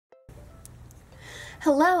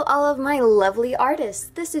Hello all of my lovely artists.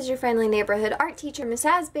 This is your friendly neighborhood art teacher, Miss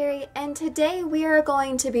Asbury, and today we are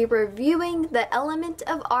going to be reviewing the element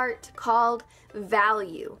of art called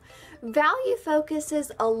value. Value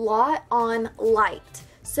focuses a lot on light.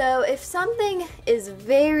 So if something is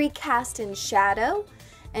very cast in shadow,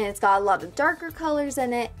 and it's got a lot of darker colors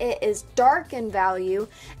in it, it is dark in value.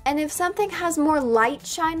 And if something has more light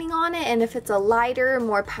shining on it, and if it's a lighter,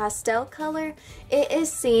 more pastel color, it is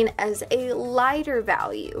seen as a lighter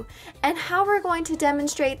value. And how we're going to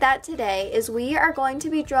demonstrate that today is we are going to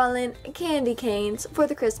be drawing candy canes for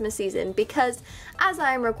the Christmas season, because as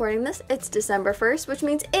I am recording this, it's December 1st, which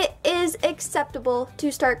means it is acceptable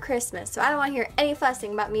to start Christmas. So I don't want to hear any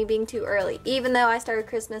fussing about me being too early, even though I started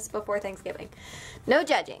Christmas before Thanksgiving. No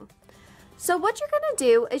judging. So what you're going to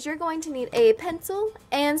do is you're going to need a pencil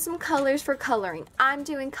and some colors for coloring. I'm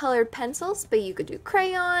doing colored pencils, but you could do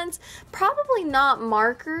crayons, probably not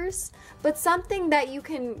markers, but something that you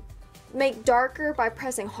can make darker by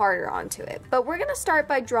pressing harder onto it. But we're going to start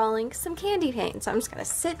by drawing some candy canes. So I'm just going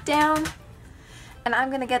to sit down and I'm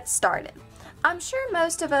going to get started. I'm sure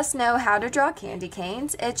most of us know how to draw candy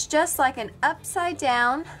canes. It's just like an upside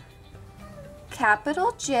down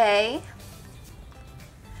capital J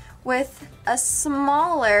with a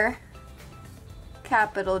smaller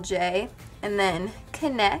capital J and then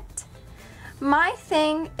connect. My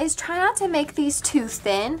thing is try not to make these too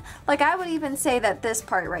thin. Like I would even say that this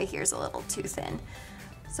part right here is a little too thin.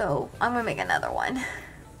 So I'm gonna make another one.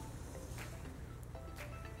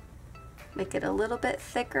 Make it a little bit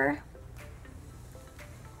thicker.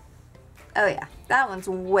 Oh yeah, that one's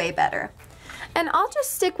way better. And I'll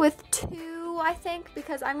just stick with two, I think,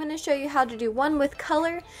 because I'm going to show you how to do one with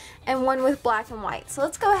color and one with black and white. So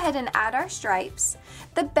let's go ahead and add our stripes.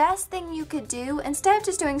 The best thing you could do, instead of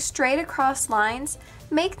just doing straight across lines,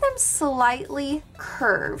 make them slightly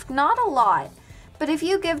curved. Not a lot, but if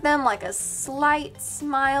you give them like a slight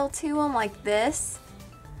smile to them like this,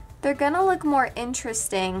 they're going to look more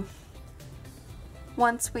interesting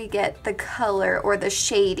once we get the color or the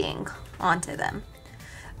shading onto them.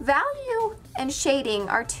 Value and shading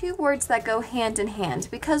are two words that go hand in hand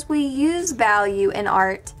because we use value in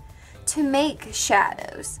art to make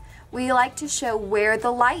shadows. We like to show where the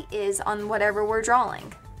light is on whatever we're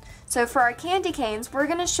drawing. So for our candy canes, we're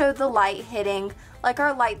going to show the light hitting, like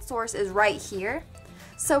our light source is right here.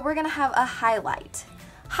 So we're going to have a highlight.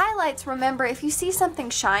 Highlights, remember, if you see something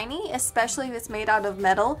shiny, especially if it's made out of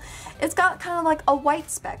metal, it's got kind of like a white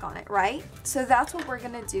speck on it, right? So that's what we're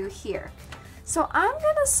going to do here. So I'm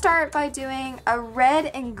going to start by doing a red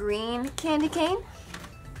and green candy cane.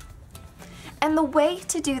 And the way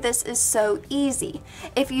to do this is so easy.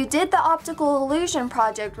 If you did the optical illusion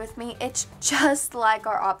project with me, it's just like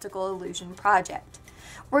our optical illusion project.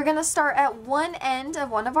 We're going to start at one end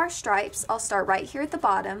of one of our stripes. I'll start right here at the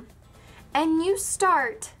bottom. And you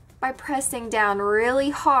start by pressing down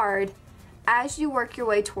really hard as you work your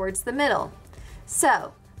way towards the middle.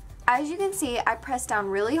 So, as you can see, I press down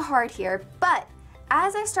really hard here, but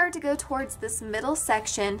as I start to go towards this middle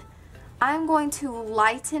section, I'm going to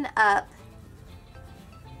lighten up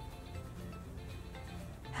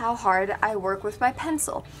how hard I work with my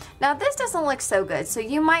pencil. Now this doesn't look so good, so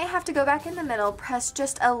you might have to go back in the middle, press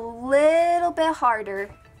just a little bit harder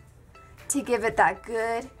to give it that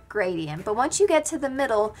good gradient. But once you get to the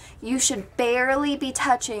middle, you should barely be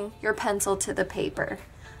touching your pencil to the paper.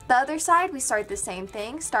 The other side, we start the same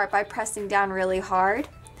thing. Start by pressing down really hard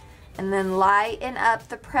and then lighten up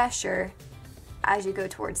the pressure as you go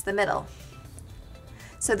towards the middle.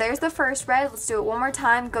 So there's the first red. Let's do it one more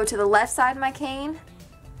time. Go to the left side of my cane.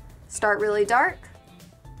 Start really dark.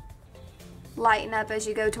 Lighten up as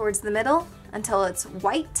you go towards the middle until it's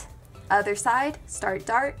white. Other side, start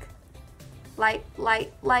dark. Light,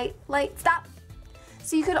 light, light, light, stop.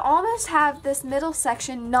 So you could almost have this middle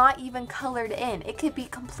section not even colored in. It could be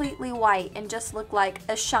completely white and just look like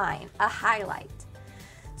a shine, a highlight.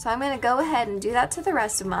 So I'm going to go ahead and do that to the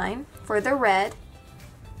rest of mine. For the red,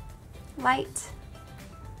 light,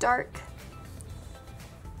 dark,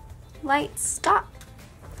 light, stop.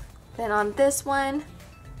 Then on this one,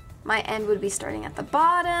 my end would be starting at the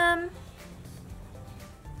bottom.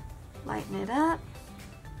 Lighten it up.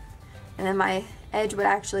 And then my edge would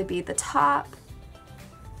actually be the top.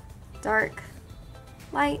 Dark,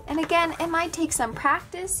 light, and again, it might take some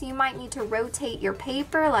practice. You might need to rotate your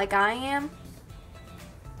paper like I am,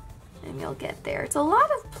 and you'll get there. It's a lot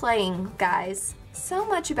of playing, guys. So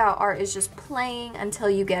much about art is just playing until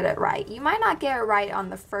you get it right. You might not get it right on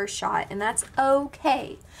the first shot, and that's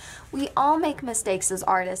okay. We all make mistakes as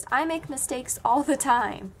artists. I make mistakes all the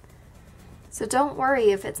time. So don't worry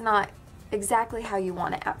if it's not exactly how you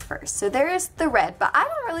want it at first. So there is the red, but I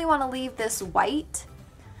don't really want to leave this white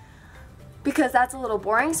because that's a little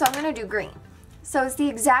boring, so I'm going to do green. So it's the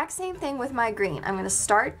exact same thing with my green. I'm going to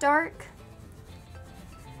start dark,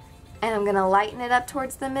 and I'm going to lighten it up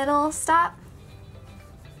towards the middle, stop,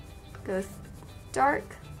 go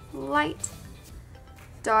dark, light,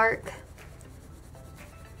 dark,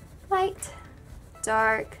 light,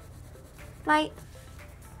 dark, light,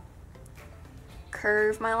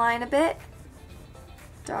 curve my line a bit,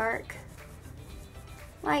 dark,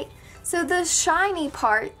 light. So the shiny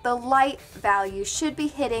part, the light value, should be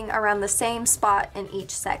hitting around the same spot in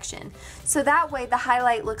each section. So that way the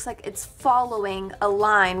highlight looks like it's following a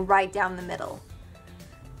line right down the middle.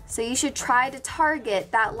 So you should try to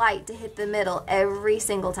target that light to hit the middle every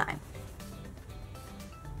single time.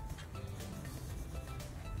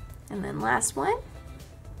 And then last one.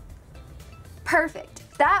 Perfect.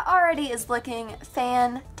 That already is looking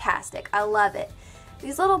fantastic. I love it.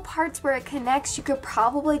 These little parts where it connects, you could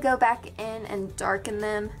probably go back in and darken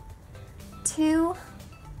them too.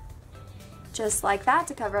 Just like that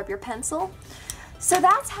to cover up your pencil. So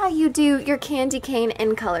that's how you do your candy cane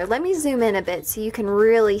in color. Let me zoom in a bit so you can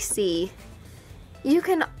really see. You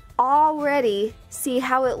can already see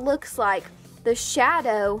how it looks like the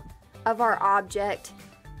shadow of our object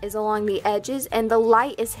is along the edges and the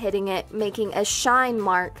light is hitting it, making a shine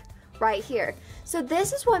mark right here. So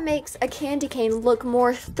this is what makes a candy cane look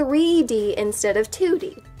more 3D instead of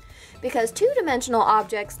 2D. Because two-dimensional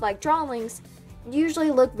objects like drawings usually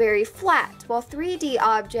look very flat, while 3D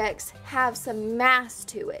objects have some mass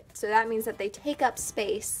to it. So that means that they take up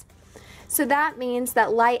space. So that means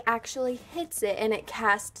that light actually hits it and it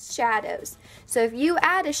casts shadows. So if you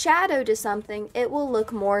add a shadow to something, it will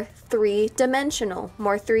look more three-dimensional,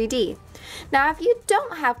 more 3D. Now if you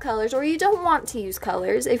don't have colors or you don't want to use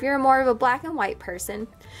colors, if you're more of a black and white person,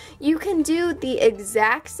 you can do the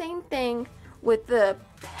exact same thing with the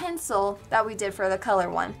pencil that we did for the color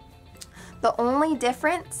one. The only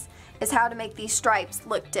difference is how to make these stripes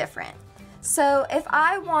look different. So if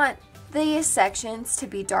I want these sections to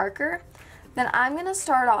be darker, then I'm going to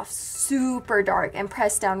start off super dark and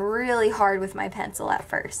press down really hard with my pencil at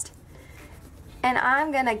first. And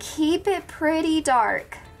I'm going to keep it pretty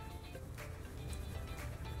dark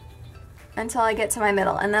until I get to my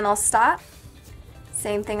middle, and then I'll stop.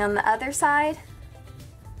 Same thing on the other side,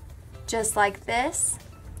 just like this.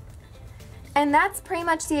 And that's pretty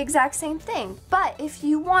much the exact same thing. But if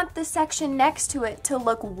you want the section next to it to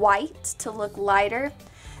look white, to look lighter,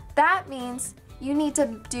 that means you need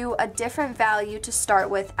to do a different value to start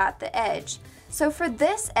with at the edge. So for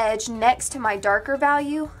this edge next to my darker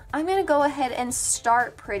value, I'm going to go ahead and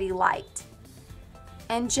start pretty light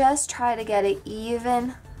and just try to get it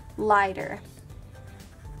even lighter.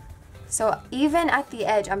 So even at the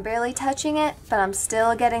edge, I'm barely touching it, but I'm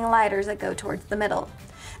still getting lighter as I go towards the middle.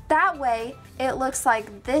 That way, it looks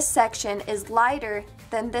like this section is lighter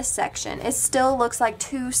than this section. It still looks like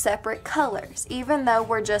two separate colors, even though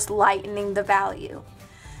we're just lightening the value.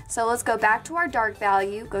 So let's go back to our dark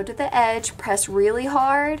value, go to the edge, press really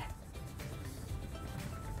hard,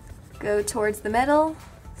 go towards the middle,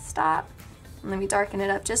 stop. Let me darken it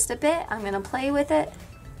up just a bit. I'm going to play with it.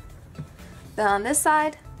 Then on this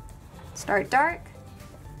side, start dark,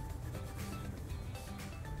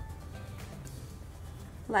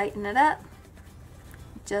 lighten it up,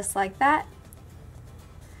 just like that.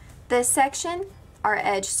 This section, our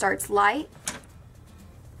edge starts light,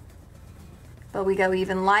 but we go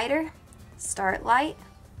even lighter, start light,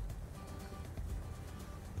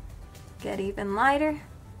 get even lighter.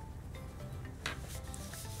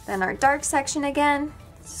 Then our dark section again,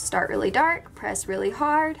 start really dark, press really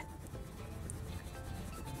hard.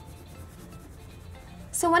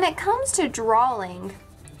 So when it comes to drawing,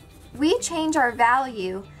 we change our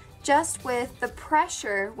value just with the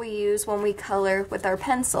pressure we use when we color with our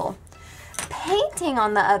pencil. Painting,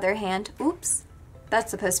 on the other hand, oops,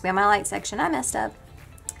 that's supposed to be on my light section, I messed up.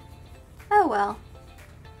 Oh well.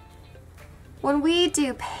 When we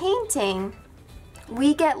do painting,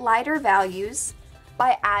 we get lighter values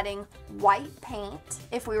by adding white paint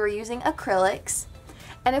if we were using acrylics.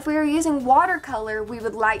 And if we were using watercolor, we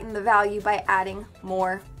would lighten the value by adding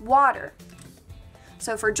more water.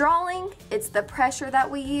 So for drawing, it's the pressure that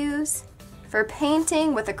we use. For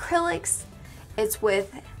painting with acrylics, it's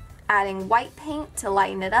with adding white paint to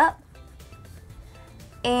lighten it up.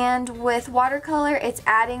 And with watercolor, it's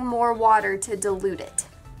adding more water to dilute it.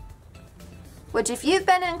 Which, if you've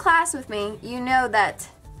been in class with me, you know that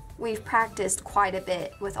we've practiced quite a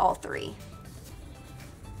bit with all three.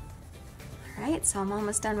 Alright, so I'm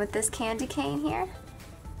almost done with this candy cane here.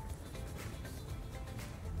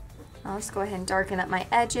 I'll just go ahead and darken up my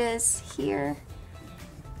edges here.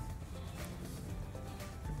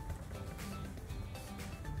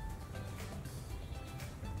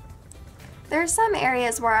 There are some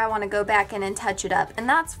areas where I want to go back in and touch it up, and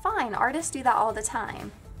that's fine. Artists do that all the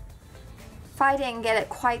time. If I didn't get it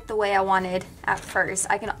quite the way I wanted at first,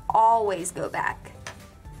 I can always go back.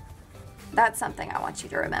 That's something I want you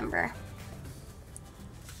to remember.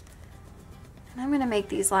 And I'm going to make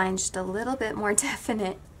these lines just a little bit more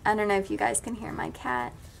definite. I don't know if you guys can hear my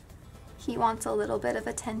cat. He wants a little bit of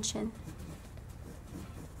attention.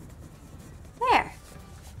 There.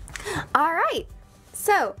 All right.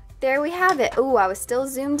 So there we have it. Oh, I was still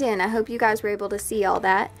zoomed in. I hope you guys were able to see all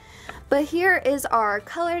that. But here is our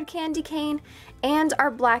colored candy cane and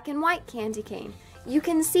our black and white candy cane. You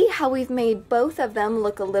can see how we've made both of them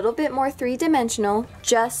look a little bit more three-dimensional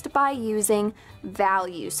just by using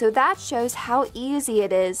value. So that shows how easy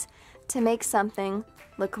it is to make something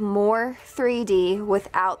look more 3D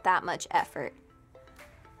without that much effort.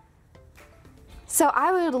 So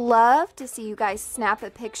I would love to see you guys snap a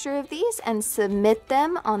picture of these and submit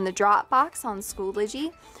them on the Dropbox on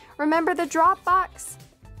Schoology. Remember, the Dropbox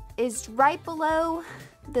is right below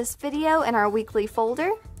this video in our weekly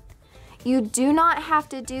folder. You do not have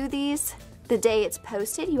to do these the day it's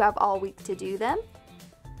posted. You have all week to do them.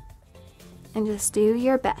 And just do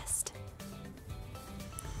your best.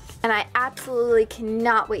 And I absolutely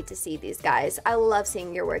cannot wait to see these, guys. I love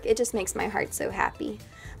seeing your work. It just makes my heart so happy.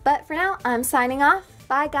 But for now, I'm signing off.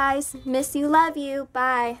 Bye, guys. Miss you, love you.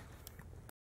 Bye.